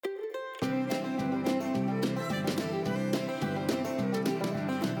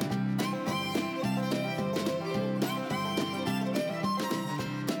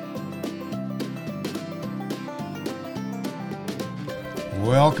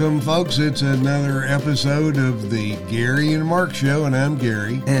Welcome, folks. It's another episode of the Gary and Mark Show, and I'm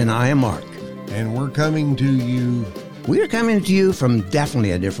Gary. And I am Mark. And we're coming to you... We are coming to you from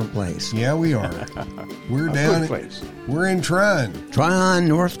definitely a different place. Yeah, we are. We're down... We're in Tryon,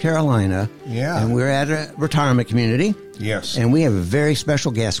 North Carolina. Yeah. And we're at a retirement community. Yes. And we have a very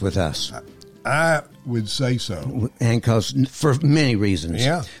special guest with us. I would say so. And for many reasons.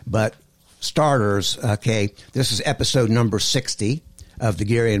 Yeah. But starters, okay, this is episode number 60 of the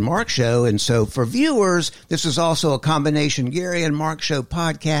Gary and Mark Show. And so for viewers, this is also a combination Gary and Mark Show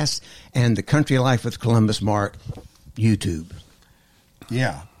podcast and the Country Life with Columbus Mark YouTube.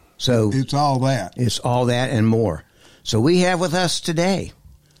 Yeah. So it's all that. It's all that and more. So we have with us today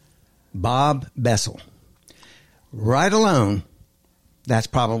Bob Bessell. Right alone, that's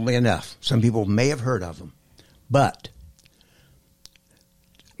probably enough. Some people may have heard of him. But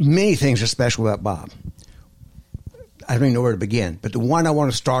many things are special about Bob. I don't even know where to begin. But the one I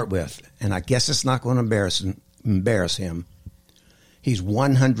want to start with, and I guess it's not going to embarrass him, he's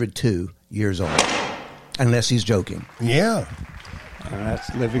 102 years old. Unless he's joking. Yeah. And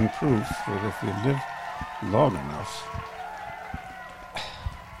that's living proof that if you live long enough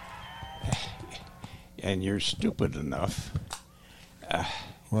and you're stupid enough,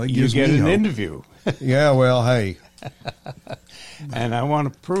 you get an interview. Yeah, well, hey. And I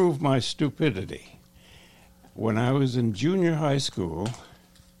want to prove my stupidity. When I was in junior high school,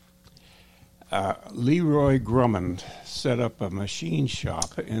 Leroy Grummond set up a machine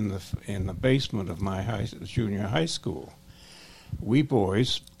shop in the basement of my junior high school. We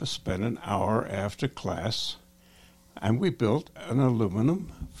boys spent an hour after class, and we built an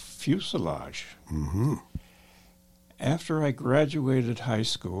aluminum fuselage. Mm-hmm. After I graduated high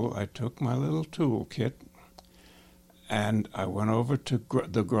school, I took my little toolkit, and I went over to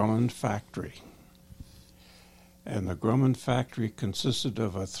the Grummond factory. And the Grummond factory consisted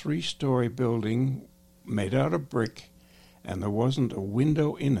of a 3-story building made out of brick, and there wasn't a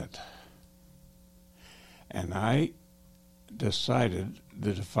window in it. And I decided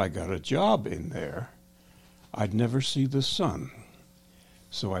that if I got a job in there, I'd never see the sun.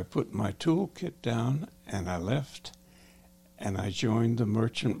 So I put my toolkit down, and I left, and I joined the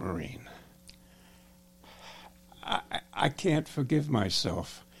Merchant Marine. I can't forgive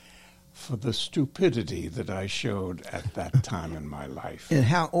myself for the stupidity that I showed at that time in my life. And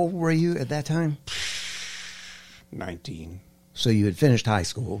how old were you at that time? 19. So you had finished high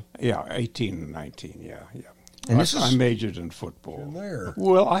school? Yeah, 18 and 19, yeah. And I majored in football. There.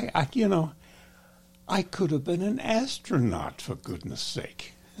 Well, I could have been an astronaut, for goodness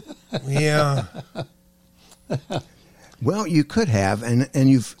sake. Yeah. Well, you could have, and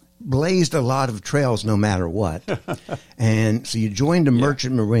you've blazed a lot of trails no matter what. And so you joined the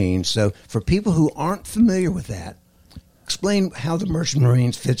Merchant Marines. So for people who aren't familiar with that, explain how the Merchant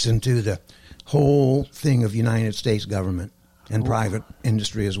Marines fits into the whole thing of United States government and private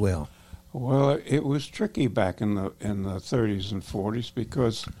industry as well. Well, it was tricky back in the 30s and 40s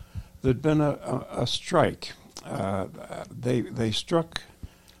because there'd been a strike. They struck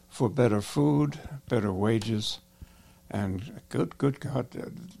for better food, better wages, and good God,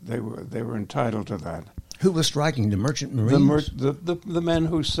 they were entitled to that. Who was striking? The Merchant Marines? The men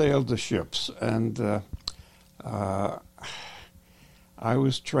who sailed the ships, and I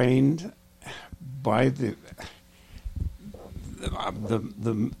was trained by the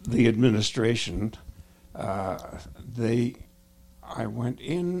administration. I went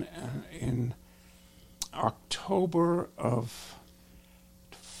in October of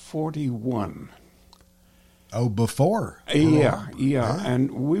 41. Oh, before? Yeah,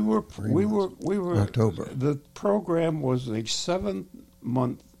 and we were October. The program was a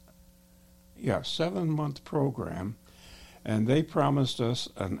 7-month program, and they promised us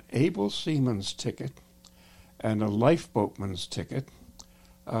an able seaman's ticket and a lifeboatman's ticket,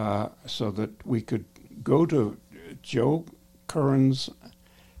 so that we could go to Joe Curran's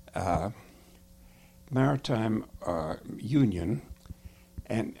maritime union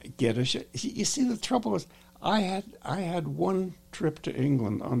and get a ship. You see, the trouble is, I had one trip to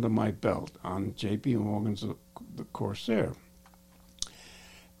England under my belt on J.P. Morgan's the Corsair,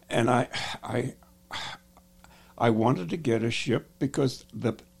 and I wanted to get a ship because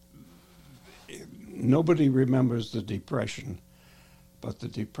nobody remembers the Depression, but the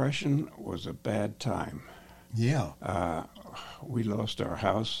Depression was a bad time. Yeah. We lost our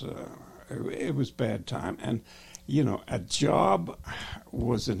house. It was bad time, and a job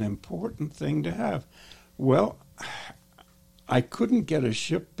was an important thing to have. Well, I couldn't get a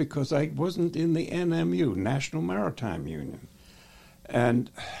ship because I wasn't in the NMU, National Maritime Union. And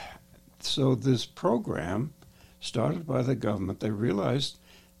so this program started by the government. They realized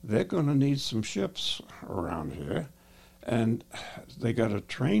they're going to need some ships around here, and they got to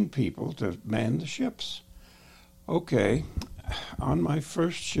train people to man the ships. Okay, on my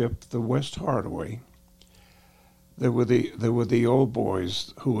first ship, the West Hardaway, there were the old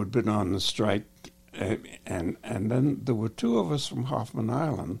boys who had been on the strike, and then there were two of us from Hoffman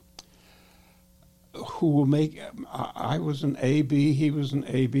Island who were I was an AB, he was an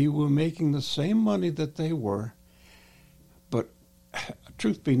AB. We were making the same money that they were, but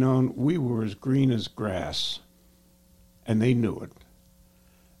truth be known, we were as green as grass, and they knew it.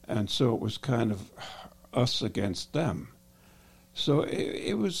 And so it was kind of us against them. So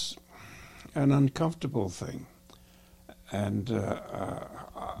it was an uncomfortable thing. And were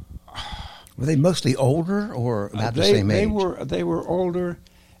they mostly older or about the same age? They were older,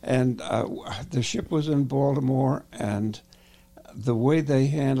 and the ship was in Baltimore, and the way they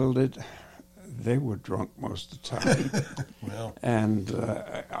handled it, they were drunk most of the time. Well, and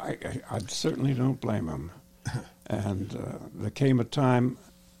I certainly don't blame them. And there came a time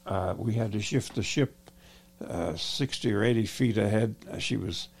we had to shift the ship 60 or 80 feet ahead.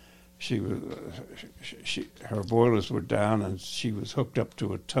 Her boilers were down, and she was hooked up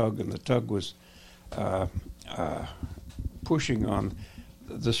to a tug, and the tug was pushing on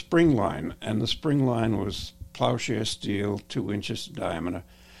the spring line, and the spring line was plowshare steel, 2 inches in diameter,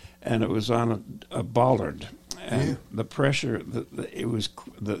 and it was on a bollard, and the pressure, it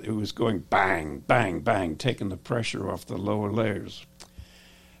was going bang, bang, bang, taking the pressure off the lower layers.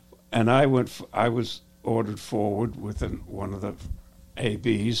 And I was ordered forward with one of the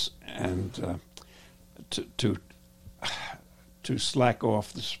ABs and to slack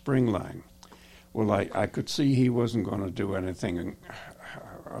off the spring line. Well, I could see he wasn't going to do anything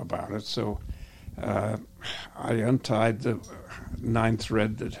about it, so I untied the 9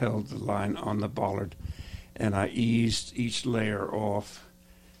 thread that held the line on the bollard, and I eased each layer off,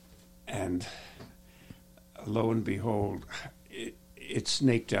 and lo and behold, it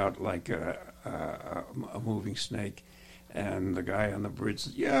snaked out like a moving snake. And the guy on the bridge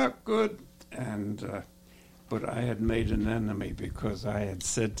said, "Yeah, good." And but I had made an enemy because I had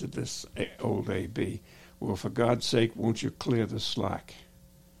said to this old AB, "Well, for God's sake, won't you clear the slack?"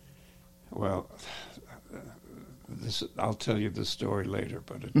 Well, I'll tell you the story later,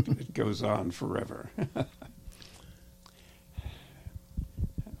 but it goes on forever.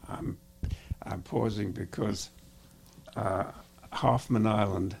 I'm pausing because Hoffman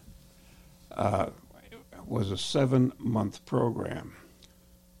Island was a 7-month program.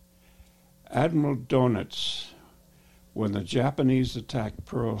 Admiral Donitz, when the Japanese attacked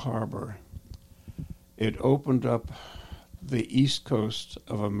Pearl Harbor, it opened up the east coast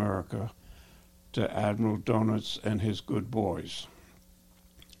of America to Admiral Donitz and his good boys.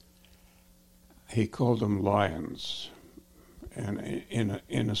 He called them lions, and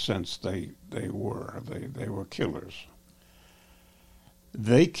in a sense they were killers.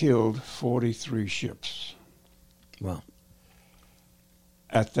 They killed 43 ships. Wow.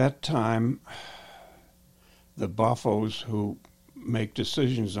 At that time, the boffos who make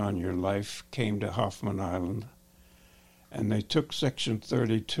decisions on your life came to Hoffman Island, and they took Section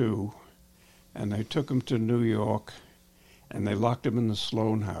 32, and they took him to New York, and they locked him in the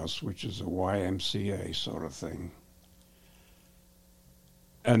Sloan House, which is a YMCA sort of thing.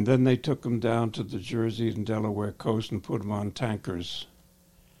 And then they took him down to the Jersey and Delaware coast and put him on tankers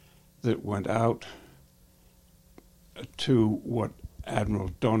that went out to what Admiral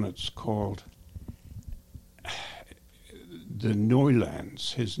Donitz called the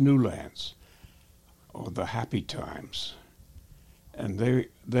Neulands, his new lands, or the happy times. And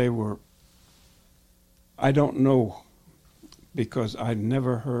they were, I don't know, because I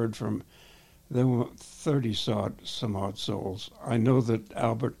never heard from, there were 30-some odd souls. I know that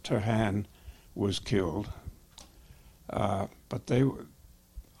Albert Terhan was killed, but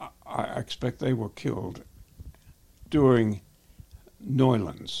I expect they were killed during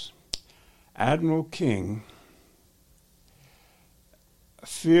Neulands. Admiral King,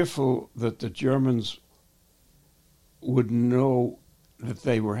 fearful that the Germans would know that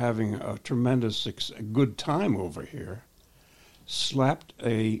they were having a tremendous good time over here, slapped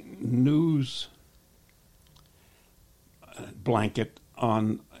a news blanket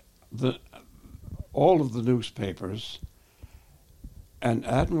on all of the newspapers, and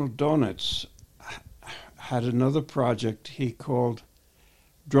Admiral Donitz had another project he called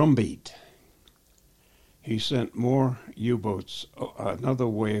Drumbeat. He sent more U-boats, another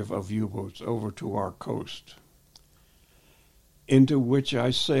wave of U-boats over to our coast, into which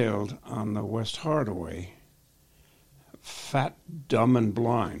I sailed on the West Hardaway, fat, dumb, and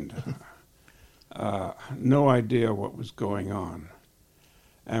blind. no idea what was going on.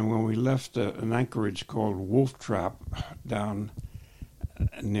 And when we left an anchorage called Wolf Trap down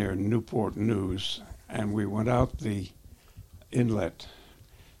near Newport News, and we went out the inlet,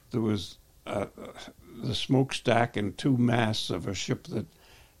 there was the smokestack and two masts of a ship that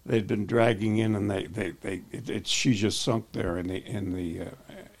they'd been dragging in, and she just sunk there in the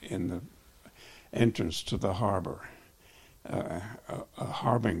entrance to the harbor, a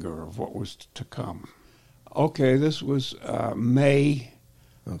harbinger of what was to come. Okay, this was May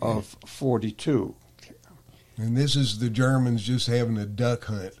of 42. And this is the Germans just having a duck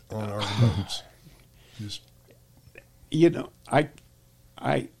hunt on our boats. Just, I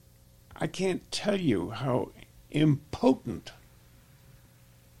can't tell you how impotent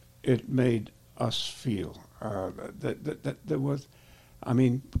it made us feel. That there was, I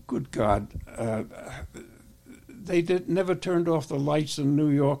mean, good God, they never turned off the lights in New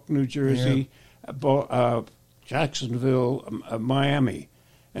York, New Jersey, Jacksonville, Miami.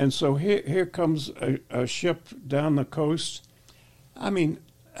 And so here comes a ship down the coast, I mean,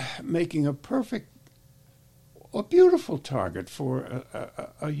 making a beautiful target for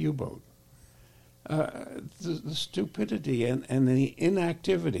a U-boat. The stupidity and the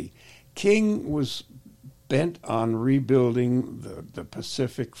inactivity. King was bent on rebuilding the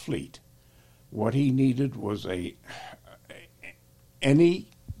Pacific Fleet. What he needed was any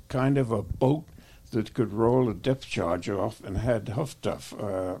kind of a boat that could roll a depth charge off and had huff-duff,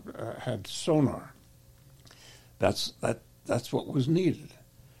 had sonar. That's what was needed.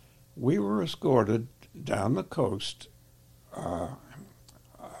 We were escorted down the coast.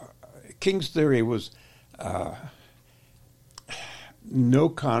 King's theory was no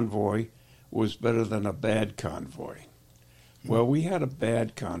convoy was better than a bad convoy. Well, we had a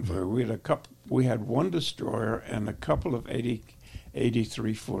bad convoy. We had one destroyer and a couple of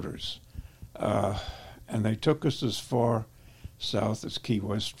 83-footers. And they took us as far south as Key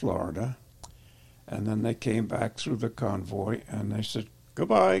West, Florida. And then they came back through the convoy and they said,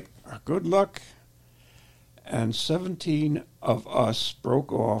 "Goodbye, good luck." And 17 of us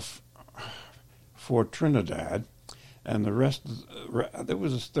broke off for Trinidad, and the rest, there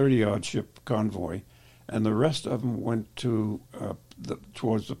was a 30-odd ship convoy, and the rest of them went to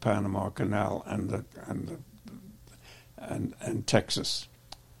towards the Panama Canal and Texas.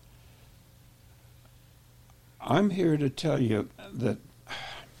 I'm here to tell you that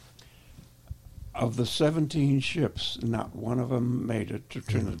of the 17 ships, not one of them made it to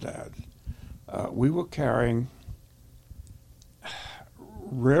Trinidad. We were carrying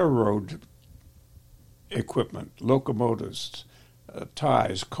railroad equipment, locomotives,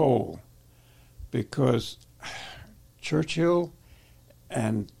 ties, coal, because Churchill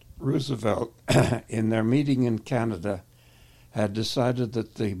and Roosevelt, in their meeting in Canada, had decided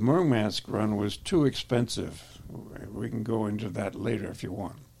that the Murmansk run was too expensive. We can go into that later if you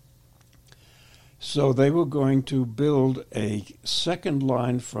want. So they were going to build a second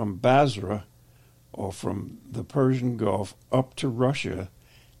line from Basra, or from the Persian Gulf, up to Russia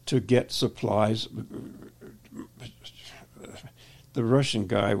to get supplies. The Russian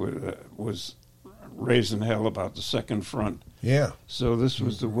guy was raising hell about the second front. Yeah. So this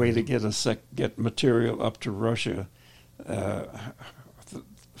was the way to get material up to Russia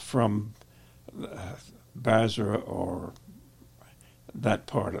from Basra or that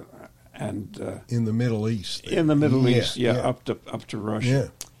part of, and in the Middle East. In the Middle East, up to Russia. Yeah.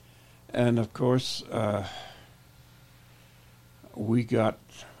 And of course, we got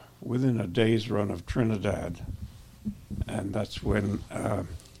within a day's run of Trinidad, and that's when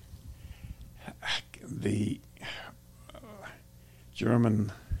the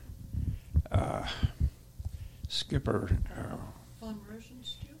German skipper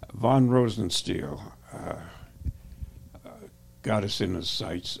von Rosenstiel got us in his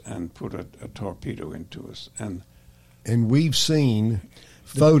sights and put a torpedo into us, and we've seen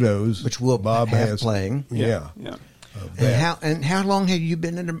photos which we'll Bob have playing. Yeah. And how long have you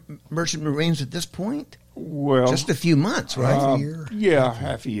been in the Merchant Marines at this point? Well, just a few months, right? Half a year. Yeah,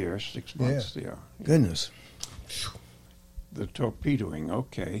 half a year, 6 months. Yeah. Goodness. The torpedoing.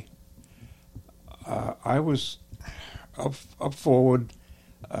 Okay. I was up forward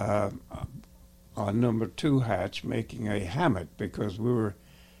on number 2 hatch making a hammock because we were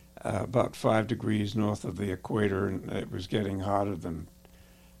about 5 degrees north of the equator, and it was getting hotter than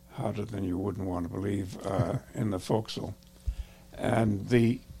you wouldn't want to believe in the forecastle. And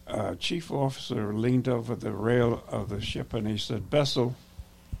the chief officer leaned over the rail of the ship and he said, "Bessell,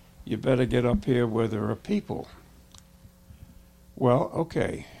 you better get up here where there are people." Well,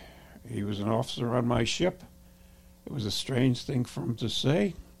 okay. He was an officer on my ship. It was a strange thing for him to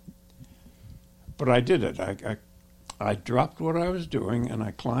say. But I did it. I dropped what I was doing, and I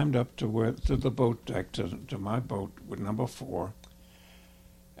climbed up to the boat deck, to my boat with number 4,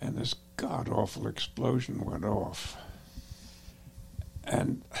 and this god-awful explosion went off.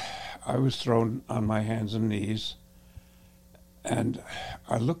 And I was thrown on my hands and knees, and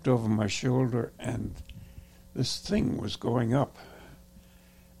I looked over my shoulder, and this thing was going up.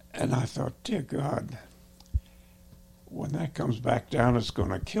 And I thought, dear God, when that comes back down, it's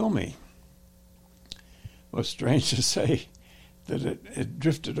going to kill me. Well, strange to say that it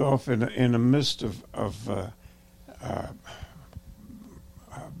drifted off in a mist of a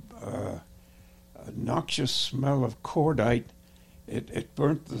noxious smell of cordite. It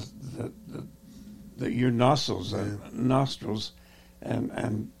burnt your nostrils,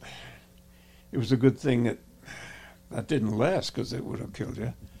 and it was a good thing that didn't last, because it would have killed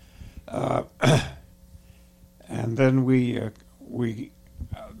you. And then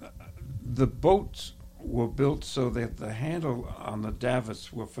the boats were built so that the handle on the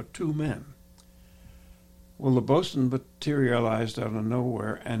davits were for 2 men. Well, the bosun materialized out of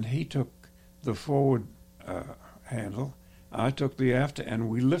nowhere, and he took the forward handle. I took the after, and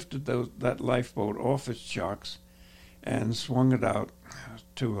we lifted that lifeboat off its chocks and swung it out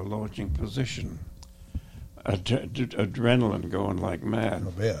to a launching position. Adrenaline going like mad. I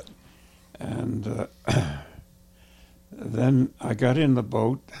bet. And then I got in the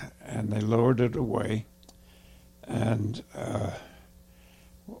boat, and they lowered it away, and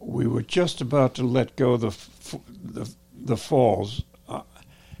we were just about to let go the falls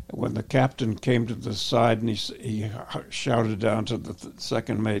when the captain came to the side, and he shouted down to the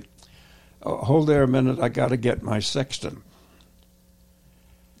second mate, "Hold there a minute, I got to get my sextant."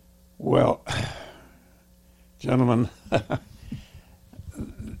 Well, gentlemen,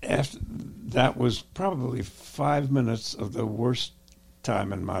 after that was probably 5 minutes of the worst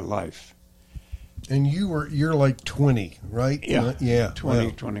time in my life. And you're like 20, right? Yeah, yeah, 20,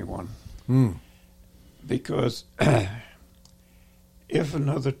 wow. 21. Because if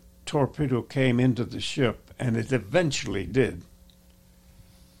another torpedo came into the ship, and it eventually did,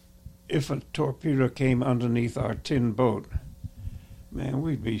 if a torpedo came underneath our tin boat, man,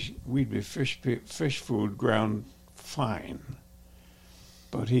 we'd be fish food ground fine.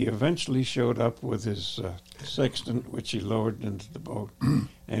 But he eventually showed up with his sextant, which he lowered into the boat,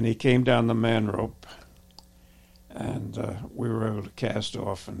 and he came down the man rope, and we were able to cast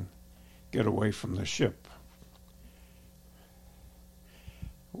off and get away from the ship.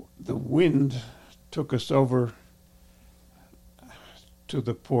 The wind took us over to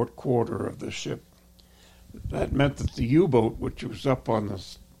the port quarter of the ship. That meant that the U-boat, which was up on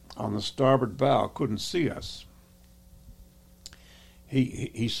the starboard bow, couldn't see us.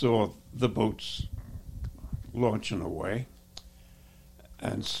 He saw the boats launching away,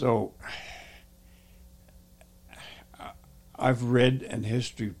 and so I've read, and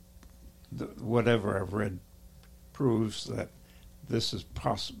history, whatever I've read, proves that this is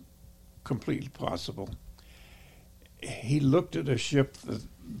completely possible. He looked at a ship that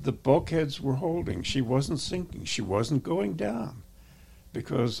the bulkheads were holding. She wasn't sinking. She wasn't going down,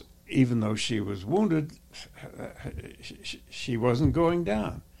 because even though she was wounded, she wasn't going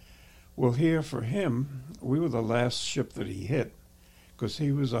down. Well, here for him, we were the last ship that he hit, because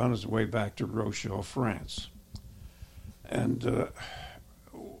he was on his way back to Rochelle, France. And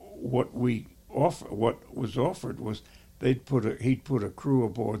what was offered was he'd put a crew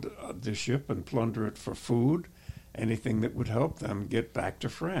aboard the ship and plunder it for food, anything that would help them get back to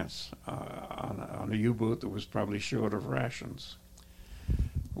France on a U-boat that was probably short of rations.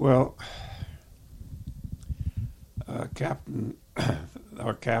 Well, our captain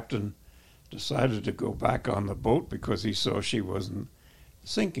decided to go back on the boat because he saw she wasn't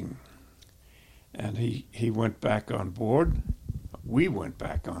sinking. And he went back on board. We went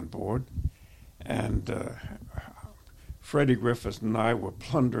back on board. And Freddie Griffith and I were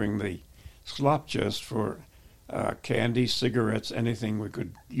plundering the slop chest for candy, cigarettes, anything we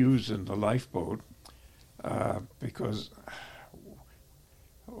could use in the lifeboat, because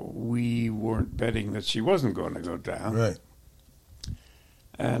we weren't betting that she wasn't going to go down. Right.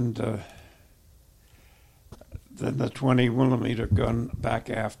 And then the 20-millimeter gun back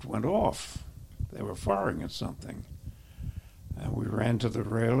aft went off. They were firing at something. And we ran to the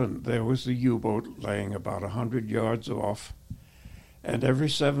rail, and there was the U-boat laying about 100 yards off. And every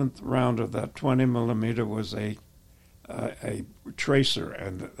seventh round of that 20-millimeter was a tracer,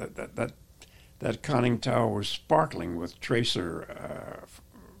 and that conning tower was sparkling with tracer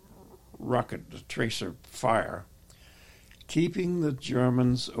rocket, tracer fire, keeping the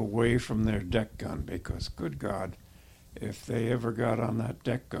Germans away from their deck gun, because, good God, if they ever got on that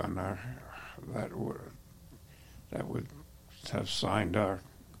deck gun, that would have signed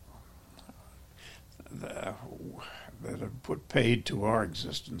that had put paid to our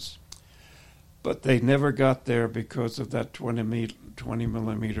existence. But they never got there because of that 20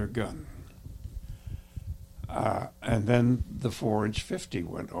 millimeter gun. And then the 4-inch 50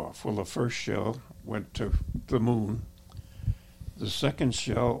 went off. Well, the first shell went to the moon. The second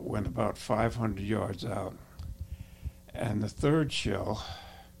shell went about 500 yards out. And the third shell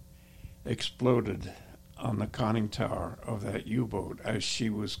exploded on the conning tower of that U-boat as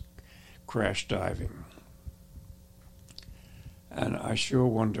she was crash diving. And I sure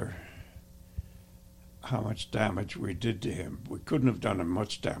wonder how much damage we did to him. We couldn't have done him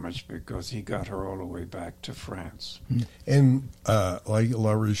much damage because he got her all the way back to France. And like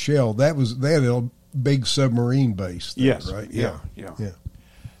La Rochelle, they had a big submarine base there, yes, right? Yeah.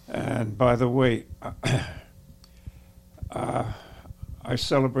 And by the way, I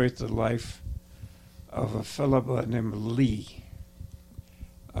celebrate the life of a fellow by the name of Lee.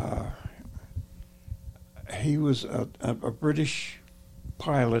 He was a British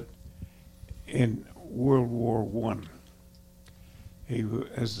pilot in World War I. He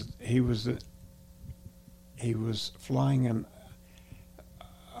was flying an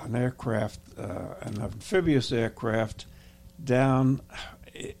aircraft, an amphibious aircraft, down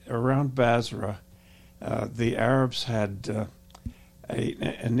around Basra. The Arabs had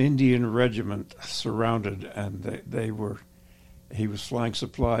an Indian regiment surrounded, and he was flying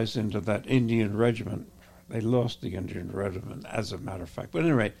supplies into that Indian regiment. They lost the Indian regiment, as a matter of fact. But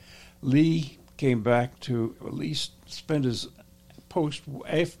anyway, Lee came back to at least spend his post-war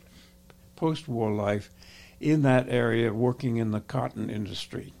life in that area working in the cotton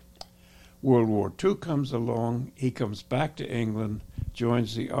industry. World War II comes along. He comes back to England,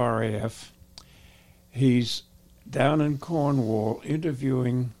 joins the RAF. He's down in Cornwall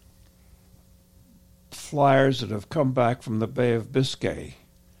interviewing flyers that have come back from the Bay of Biscay.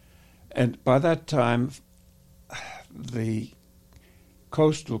 And by that time, the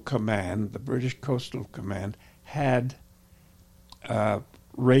Coastal Command, the British Coastal Command, had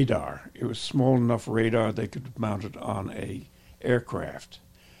radar. It was small enough radar they could mount it on a aircraft.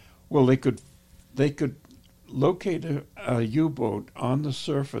 Well, they could locate a U-boat on the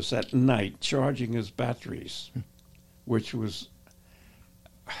surface at night charging his batteries, which was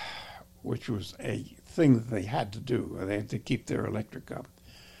a thing that they had to do. They had to keep their electric up.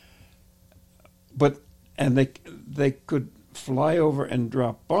 And they could fly over and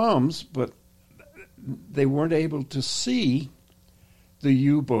drop bombs, but they weren't able to see the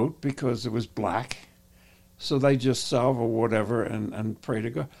U-boat because it was black. So they just salvo whatever and pray to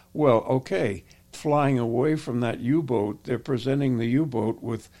God. Well, okay, flying away from that U-boat, they're presenting the U-boat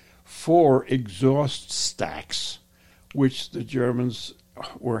with 4 exhaust stacks, which the Germans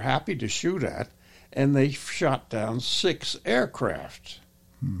were happy to shoot at, and they shot down 6 aircraft.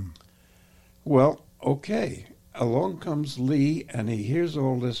 Well, okay, along comes Lee, and he hears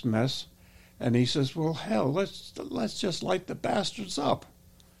all this mess, and he says, well, hell, let's just light the bastards up.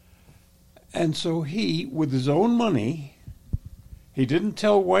 And so he, with his own money, he didn't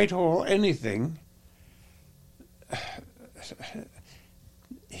tell Whitehall anything.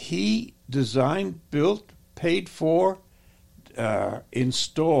 He designed, built, paid for,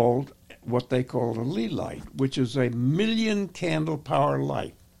 installed what they called a Lee light, which is a 1,000,000 candle power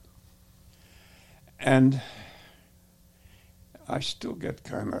light. And I still get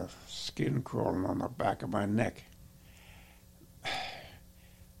kind of skin crawling on the back of my neck.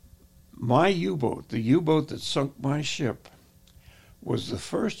 My U-boat, the U-boat that sunk my ship, was the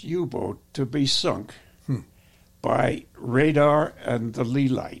first U-boat to be sunk by radar and the Lee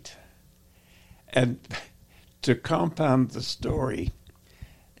light. And to compound the story,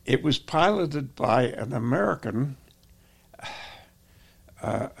 it was piloted by an American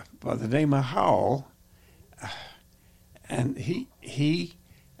by the name of Howell, and he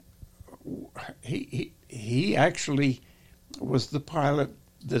actually was the pilot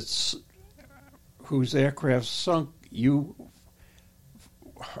whose aircraft sunk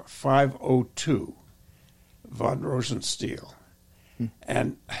U-502, von Rosenstiel.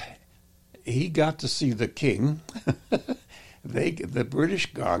 And he got to see the king. The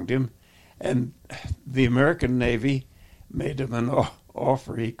British gonged him, and the American Navy made him an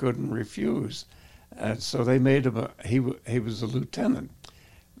offer he couldn't refuse. And so they made him he was a lieutenant.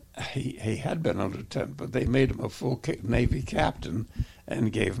 He had been a lieutenant, but they made him a full Navy captain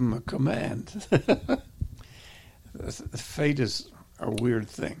and gave him a command. Fate is a weird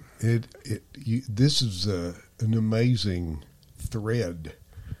thing. This is an amazing thread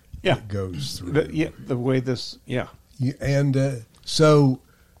that goes through. The way this, And so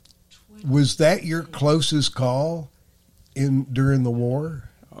Was that your closest call during the war?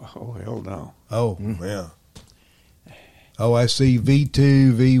 Oh, hell no. Oh, yeah. Oh, I see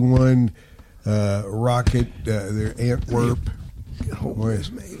V2, V1 rocket, they're Antwerp.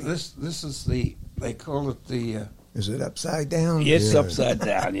 This is they call it the... Is it upside down? It's upside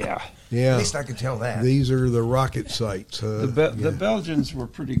down, yeah. Yeah. At least I can tell that. These are the rocket sites. The Belgians were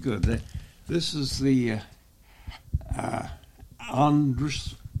pretty good. This is the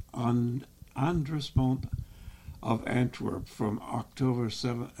Andrespont of Antwerp from October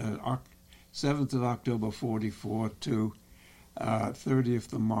 7th of October 44 to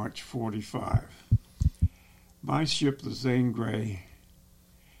 30th of March 45. My ship, the Zane Grey,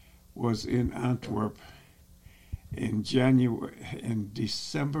 was in Antwerp in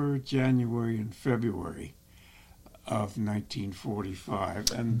December, January, and February of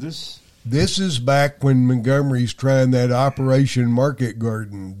 1945, and this is back when Montgomery's trying that Operation Market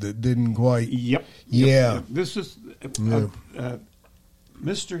Garden that didn't quite. Yep. Yeah. This is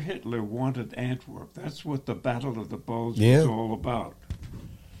Mr. Hitler wanted Antwerp. That's what the Battle of the Bulge was all about.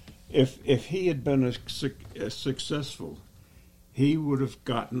 If he had been successful, he would have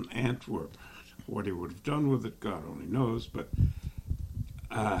gotten Antwerp. What he would have done with it, God only knows. But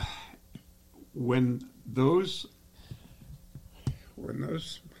when those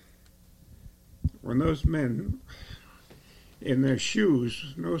men in their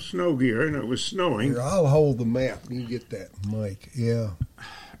shoes, no snow gear, and it was snowing. Here, I'll hold the map. You get that, Mike. Yeah.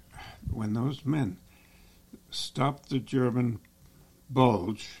 When those men stopped the German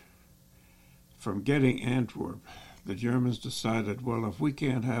Bulge from getting Antwerp, the Germans decided, well, if we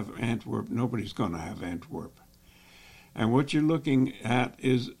can't have Antwerp, nobody's going to have Antwerp. And what you're looking at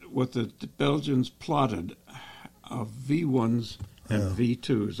is what the Belgians plotted of V1s and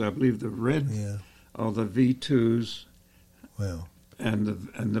V2s. I believe the red are the V2s, and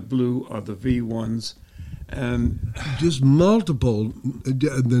the blue are the V1s, and just multiple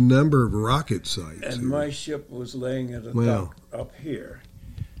the number of rocket sites. And my ship was laying at a dock up here,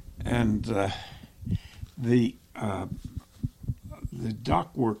 and the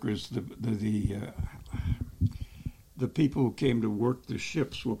dock workers, the people who came to work the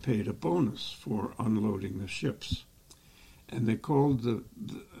ships were paid a bonus for unloading the ships, and they called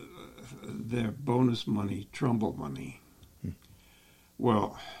their bonus money Trumbull money.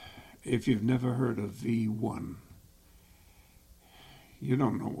 Well, if you've never heard of V1, you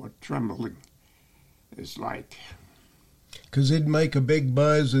don't know what trembling is like. Because it'd make a big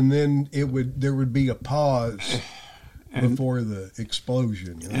buzz, and then there would be a pause before the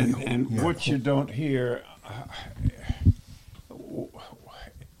explosion. What you don't hear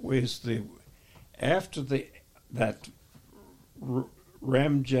is after that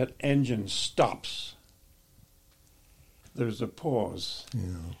ramjet engine stops, there's a pause.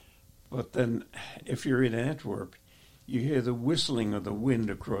 Yeah. But then, if you're in Antwerp, you hear the whistling of the wind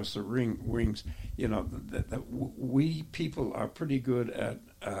across the wings. You know, we people are pretty good at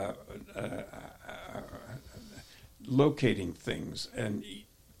locating things. And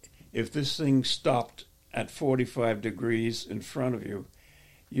if this thing stopped at 45 degrees in front of you,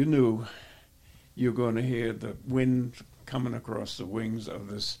 you knew you're going to hear the wind coming across the wings of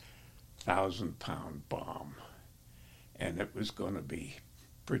this 1,000-pound bomb. And it was going to be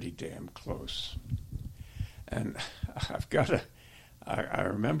pretty damn close. And I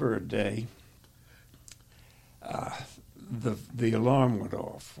remember a day, the alarm went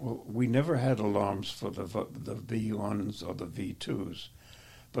off. Well, we never had alarms for the V1s or the V2s,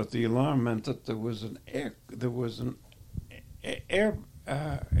 but the alarm meant that there was an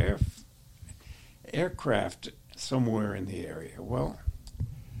aircraft somewhere in the area. Well,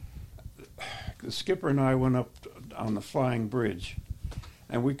 the skipper and I went up on the flying bridge,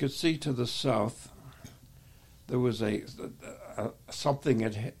 and we could see to the south there was something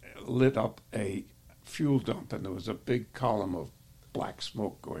had lit up a fuel dump, and there was a big column of black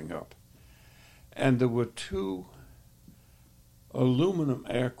smoke going up. And there were two aluminum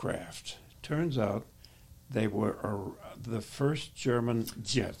aircraft. Turns out they were the first German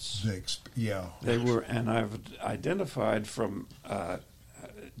jets. They were, and I've identified from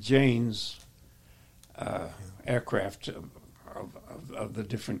Jane's aircraft of the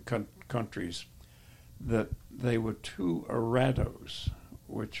different countries that they were two Arados,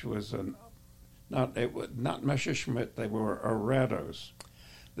 which was not Messerschmitt. They were Arados.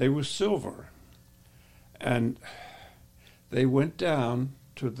 They were silver, and they went down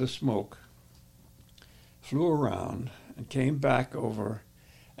to the smoke, flew around, and came back over,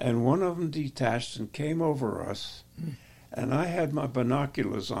 and one of them detached and came over us. And I had my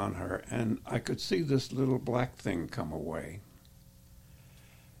binoculars on her, and I could see this little black thing come away.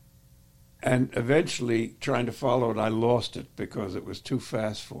 And eventually, trying to follow it, I lost it because it was too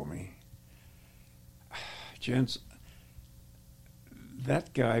fast for me. Gents,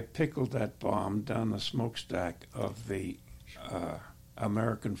 that guy pickled that bomb down the smokestack of the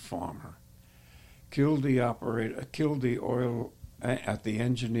American farmer, killed the operator, killed the oil at the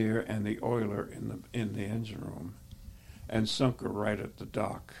engineer and the oiler in the engine room, and sunk her right at the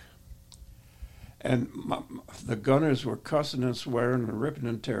dock. And the gunners were cussing and swearing and ripping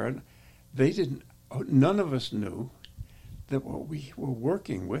and tearing. None of us knew that what we were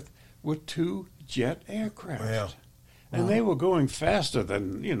working with were 2 jet aircraft. Wow. And they were going faster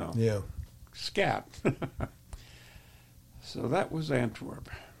than, scat. So that was Antwerp.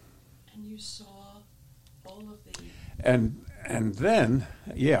 And you saw all of the... And then,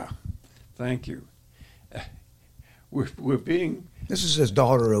 thank you. We're being... This is his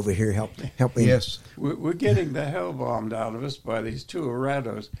daughter over here helping. Yes. We're getting the hell bombed out of us by these 2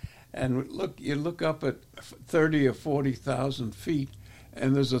 Arados. And you look up at 30 or 40,000 feet,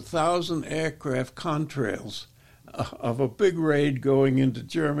 and there's 1,000 aircraft contrails of a big raid going into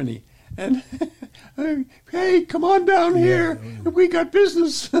Germany. And, hey, come on down here. We got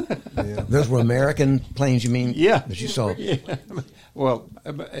business. Those were American planes, you mean? Yeah. That you saw? Yeah. Well,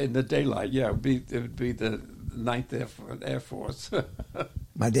 in the daylight, it would be the 9th Air Force.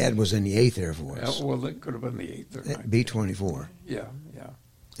 My dad was in the 8th Air Force. Well, it could have been the 8th or 9th. B-24. Yeah.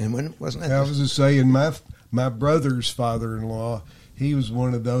 And when wasn't that? I was just saying, my brother's father-in-law, he was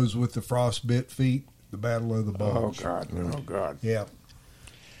one of those with the frostbit feet, the Battle of the Bulge. Oh, God. Yeah.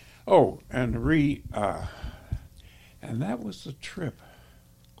 Oh, and and that was the trip.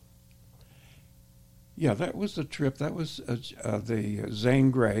 Yeah, that was the trip. That was the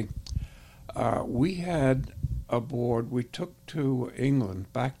Zane Grey. We had aboard, we took to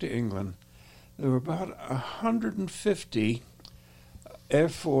England, back to England. There were about 150 Air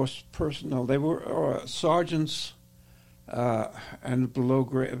Force personnel. They were sergeants and below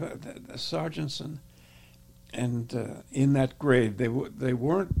grade, sergeants and in that grade. They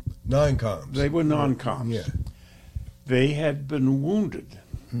weren't non-coms. They were non-coms. Yeah. They had been wounded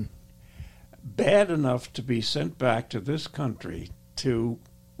bad enough to be sent back to this country to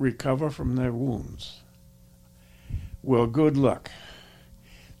recover from their wounds. Well, good luck.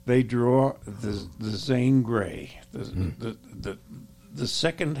 They draw the Zane Grey, the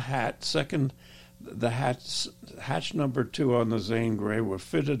second hatch number 2 on the Zane Grey were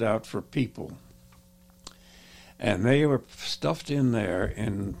fitted out for people. And they were stuffed in there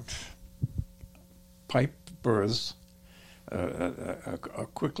in pipe berths, a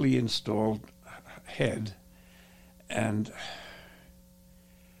quickly installed head, and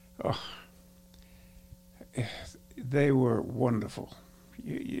they were wonderful.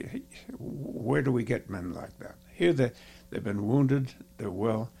 Where do we get men like that? Here they've been wounded, they're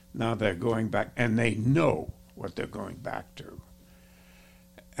well, now they're going back, and they know what they're going back to.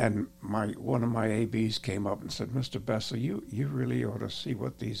 And one of my ABs came up and said, "Mr. Bessell, you really ought to see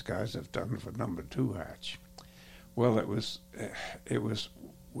what these guys have done for number 2 hatch." Well, it was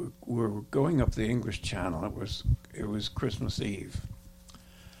we were going up the English Channel. It was Christmas Eve,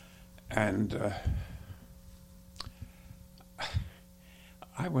 and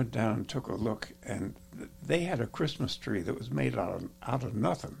I went down and took a look, and they had a Christmas tree that was made out of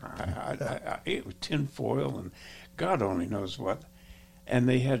nothing. It was tin foil and God only knows what. And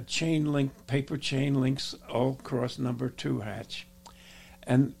they had paper chain links all across number 2 hatch.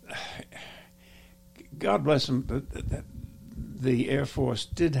 And God bless them, the Air Force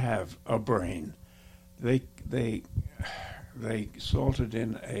did have a brain. They salted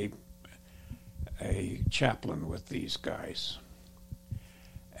in a chaplain with these guys.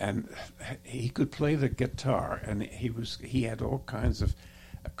 And he could play the guitar, and he had all kinds of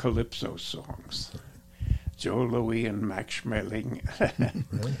calypso songs. Joe Louis and Max Schmeling.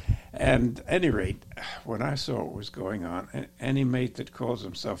 Really? And at any rate, when I saw what was going on, any mate that calls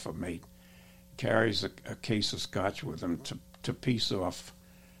himself a mate carries a case of scotch with him to piece off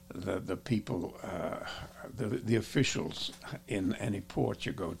the people, the officials in any port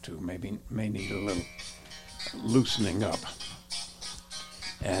you go to. May need a little loosening up.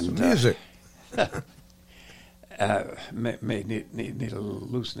 And music. May need a little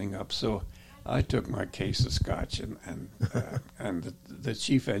loosening up. So I took my case of scotch, and the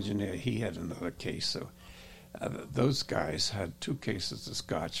chief engineer, he had another case. So those guys had 2 cases of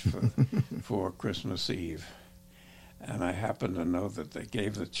scotch for Christmas Eve. And I happen to know that they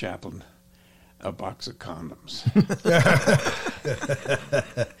gave the chaplain a box of condoms.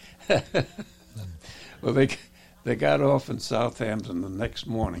 Well, they got off in Southampton the next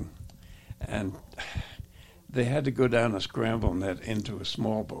morning, and they had to go down a scramble net into a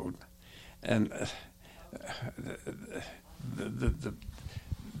small boat. And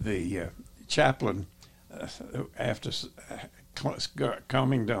the chaplain, after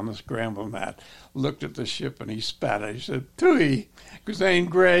coming down the scramble mat, looked at the ship and he spat it. He said, "Tui, 'cause I ain't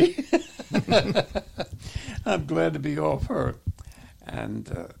gray." I'm glad to be off her.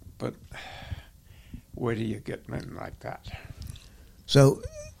 And but where do you get men like that? So,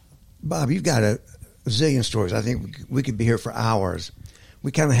 Bob, you've got a zillion stories. I think we could be here for hours.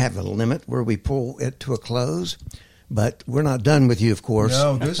 We kind of have a limit where we pull it to a close, but we're not done with you, of course.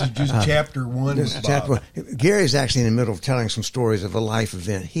 No, this is just chapter one. This is chapter one. Gary's actually in the middle of telling some stories of a life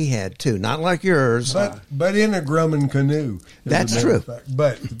event he had too, not like yours, but in a Grumman canoe. That's true.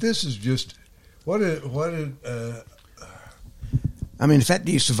 But this is just I mean, the fact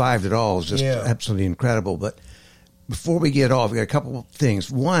that you survived it all is just absolutely incredible. But before we get off, we got a couple of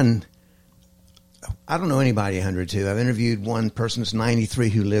things. One, I don't know anybody 102. I've interviewed one person that's 93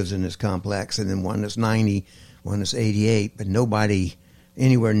 who lives in this complex, and then one that's 90, one that's 88, but nobody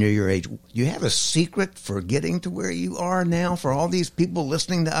anywhere near your age. You have a secret for getting to where you are now for all these people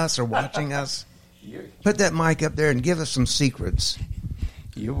listening to us or watching us? Put that mic up there and give us some secrets.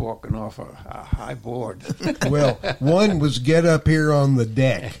 You're walking off a high board. Well, one was get up here on the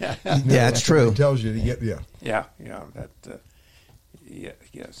deck. Yeah, it's true. It tells you to get, Yeah,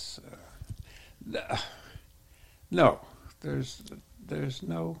 yes. No, there's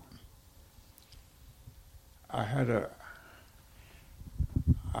no. I had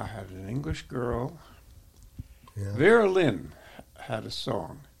an English girl. Yeah. Vera Lynn had a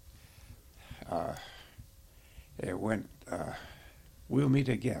song. It went, "We'll meet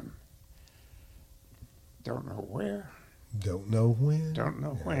again." Don't know where. Don't know when. Don't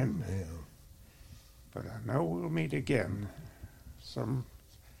know when. Yeah. But I know we'll meet again some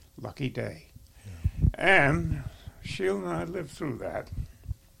lucky day. Yeah. And Sheila and I lived through that.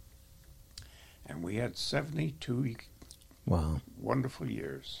 And we had 72 wonderful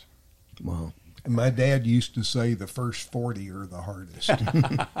years. Wow. My dad used to say the first 40 are the hardest. And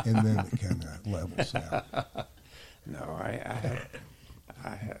then it kind of levels out. No, I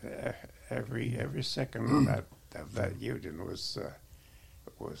had every second of that union was a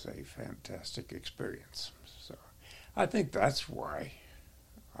fantastic experience. So I think that's why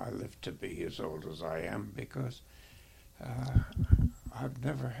I live to be as old as I am, because I've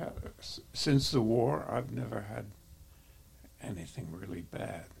never had, since the war, I've never had anything really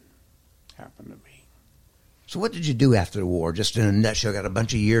bad happen to me. So what did you do after the war? Just in a nutshell, got a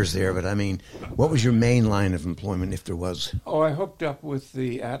bunch of years there, but I mean, what was your main line of employment, if there was? Oh, I hooked up with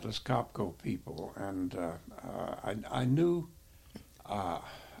the Atlas Copco people, and I knew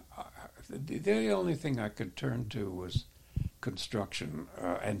the only thing I could turn to was construction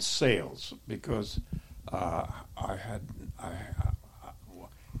and sales, because I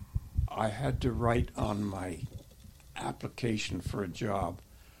had to write on my application for a job,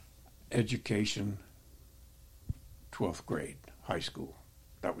 education, 12th grade, high school.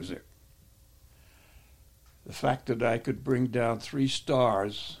 That was it. The fact that I could bring down 3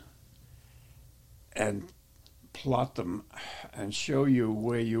 stars and plot them and show you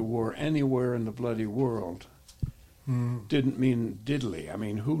where you were anywhere in the bloody world didn't mean diddly. I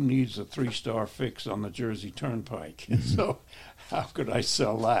mean, who needs a 3-star fix on the Jersey Turnpike? So how could I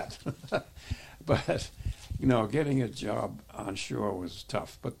sell that? But, getting a job on shore was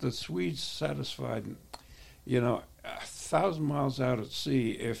tough. But the Swedes satisfied, 1,000 miles out at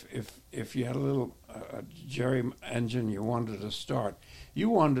sea, if you had a little jerry engine you wanted to start,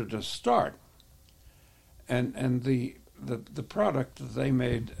 And the product that they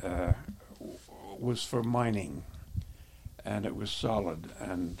made was for mining, and it was solid.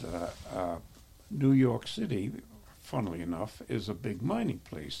 And New York City, funnily enough, is a big mining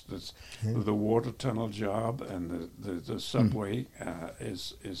place. That's the water tunnel job, and the subway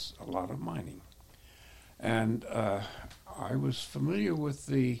is a lot of mining. And I was familiar with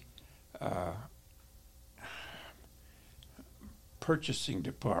the purchasing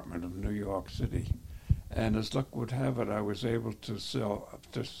department of New York City. And as luck would have it, I was able to sell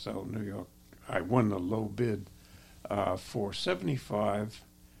New York. I won the low bid for 125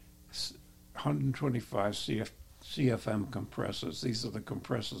 CFM compressors. These are the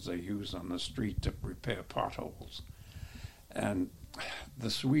compressors they use on the street to repair potholes. And the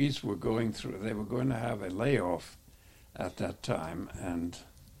Swedes were going to have a layoff at that time, and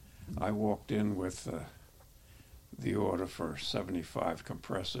I walked in with the order for 75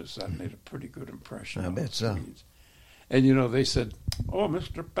 compressors. That made a pretty good impression. I bet so. And they said, "Oh,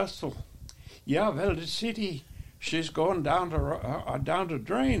 Mr. Bessell, the city, she's going down to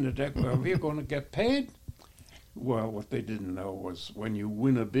drain. We're going to get paid." Well, what they didn't know was when you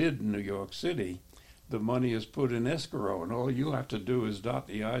win a bid in New York City, the money is put in escrow, and all you have to do is dot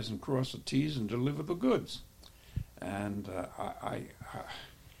the I's and cross the T's and deliver the goods. And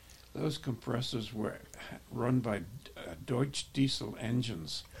those compressors were run by Deutsche diesel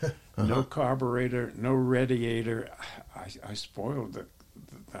engines. No carburetor, no radiator. I spoiled the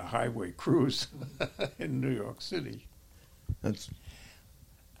highway crews in New York City.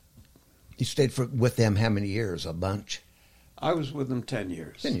 You stayed with them how many years? A bunch? I was with them 10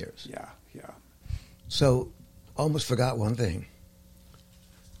 years. 10 years. Yeah. So, almost forgot one thing.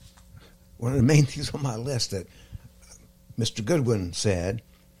 One of the main things on my list that Mr. Goodwin said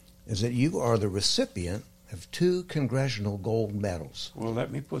is that you are the recipient of 2 Congressional gold medals. Well, let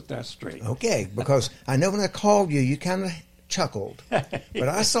me put that straight. Okay, because I know when I called you kind of chuckled, but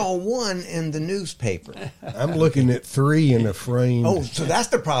I saw one in the newspaper. I'm looking at 3 in a frame. Oh, so that's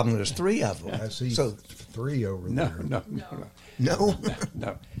the problem. There's 3 of them. I see So 3 over there. no. No.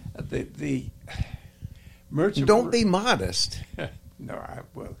 The merchant. Don't be modest. No,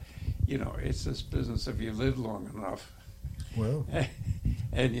 well, it's this business. If you live long enough, Well,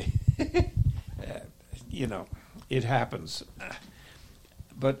 and it happens.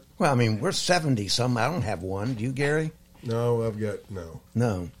 But Well, I mean, we're 70 some. I don't have one. Do you, Gary? no, I've got no.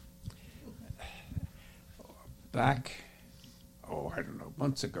 No. back, I don't know,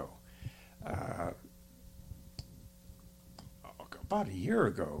 months ago, about a year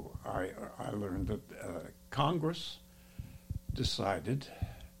ago, I learned that Congress decided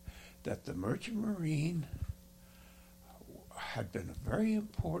that the Merchant Marine had been a very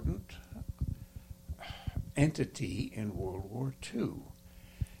important entity in World War II,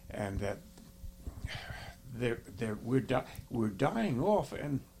 and that we're dying off,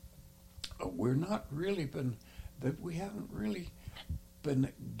 and we haven't really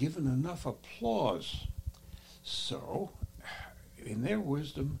been given enough applause. So, in their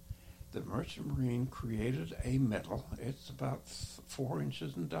wisdom, the Merchant Marine created a medal. It's about 4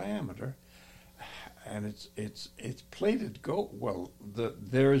 inches in diameter, and it's plated gold. Well,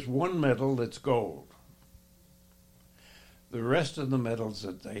 there's one medal that's gold. The rest of the medals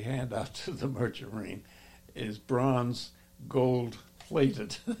that they hand out to the Merchant Marine is bronze, gold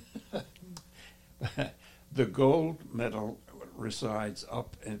plated. The gold medal resides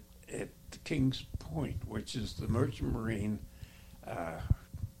up at King's Point, which is the Merchant Marine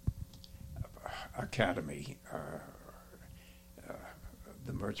Academy,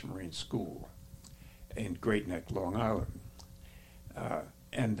 the Merchant Marine School in Great Neck, Long Island.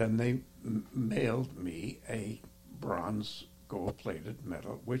 And then they mailed me a bronze gold-plated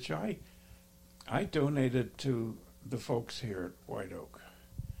medal, which I donated to the folks here at White Oak,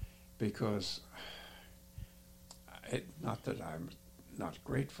 because not that I'm not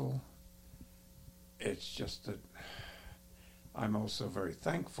grateful, it's just that I'm also very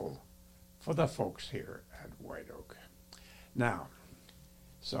thankful for the folks here at White Oak. Now,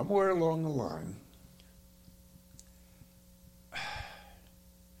 somewhere along the line,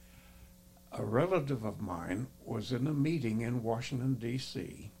 a relative of mine was in a meeting in Washington,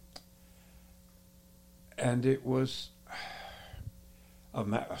 D.C., and it was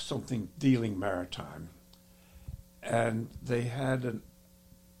something dealing maritime, and they had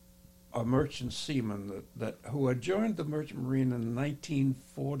a merchant seaman who had joined the Merchant Marine in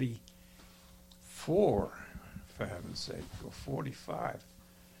 1944, for heaven's sake, or 45,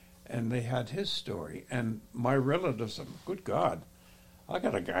 and they had his story, and my relative said, good God, I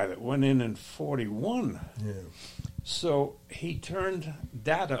got a guy that went in 41. Yeah. So he turned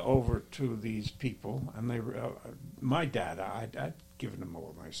data over to these people, and my data, I'd given them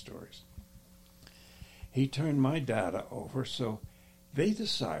all my stories. He turned my data over, so they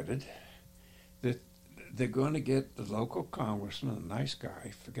decided that they're going to get the local congressman, a nice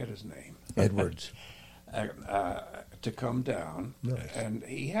guy, forget his name. Edwards. To come down. Nice. And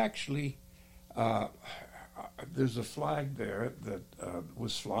he actually... there's a flag there that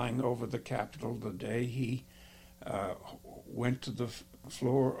was flying over the Capitol the day he went to the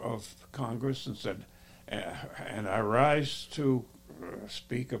floor of Congress and said, and I rise to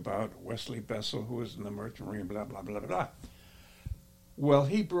speak about Wesley Bessell, who was in the Merchant Marine, blah, blah, blah, blah. Well,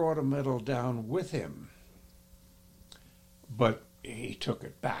 he brought a medal down with him, but he took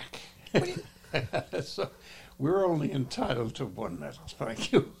it back. So we're only entitled to one medal.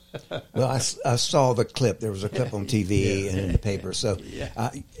 Thank you. Well, I saw the clip. There was a clip on TV and in the paper. So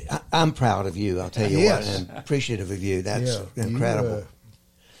I'm proud of you, I'll tell you Yes. what, and appreciative of you. That's incredible.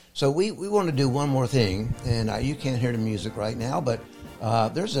 So we want to do one more thing, and you can't hear the music right now, but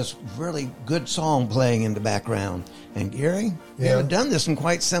there's this really good song playing in the background. And Gary, we haven't done this in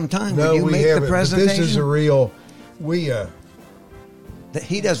quite some time. No, Will you we make haven't. the But presentation? this is a real.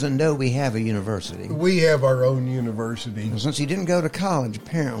 He doesn't know we have a university. We have our own university. Since he didn't go to college,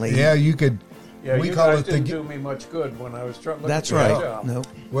 apparently. Yeah, you could. Yeah, we you call guys it didn't the. do me much good when I was trying. That's looking for a right. job. No,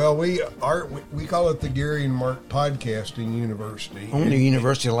 Well, we call it the Gary and Mark Podcasting University. only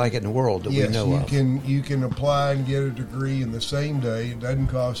university like it in the world that Yes, we know you of. you can apply and get a degree in the same day. It doesn't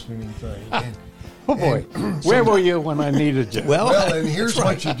cost anything. And, Oh boy, where were you when I needed you? well, and here's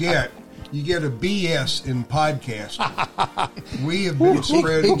what you get. You get a BS in podcasting. We have been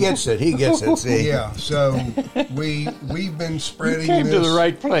spreading. He gets it. He gets it. See, Yeah, so we've been spreading came this, to the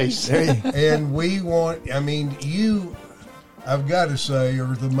right place. and we want. I mean, you, I've got to say,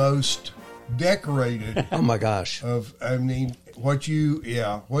 are the most decorated Oh my gosh. of. I mean, what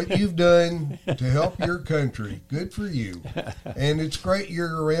you've done to help your country. Good for you, and it's great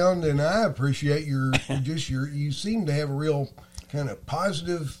you're around, and I appreciate you seem to have a real kind of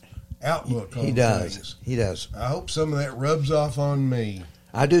positive outlook on He does. things. He does. I hope some of that rubs off on me.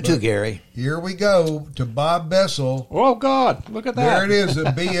 I do too, Gary. Here we go to Bob Bessell. Oh God, look at that! There it is,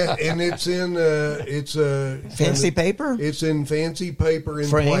 and it's in Fancy paper? It's in fancy paper in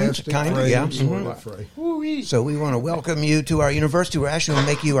Framed, plastic, kind of, framed, yeah. sort Mhm. of frame. Ooh-wee. So we want to welcome you to our university. We're actually going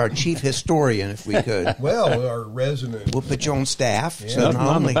to make you our chief historian if we could. Well, our resident. We'll put you on staff. So Nothing not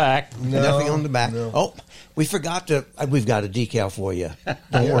on only the back. nothing on the back. no. Oh, we forgot to. We've got a decal for you.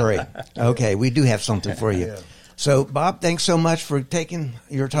 Don't worry. Okay, we do have something for you. Yeah. So, Bob, thanks so much for taking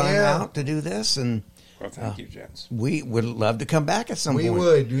your time Yeah. out to do this, and Well, thank you, gents. we would love to come back at some We point.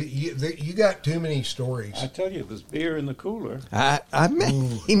 would. You got too many stories. I tell you, there's beer in the cooler.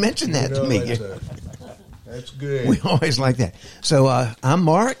 He mentioned that You to know, me. that's good. We always like that. So, I'm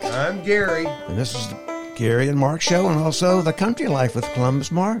Mark, I'm Gary. and this is the Gary and Mark Show, and also the Country Life with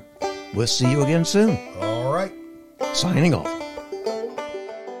Columbus Mark. We'll see you again soon. All right. Signing off.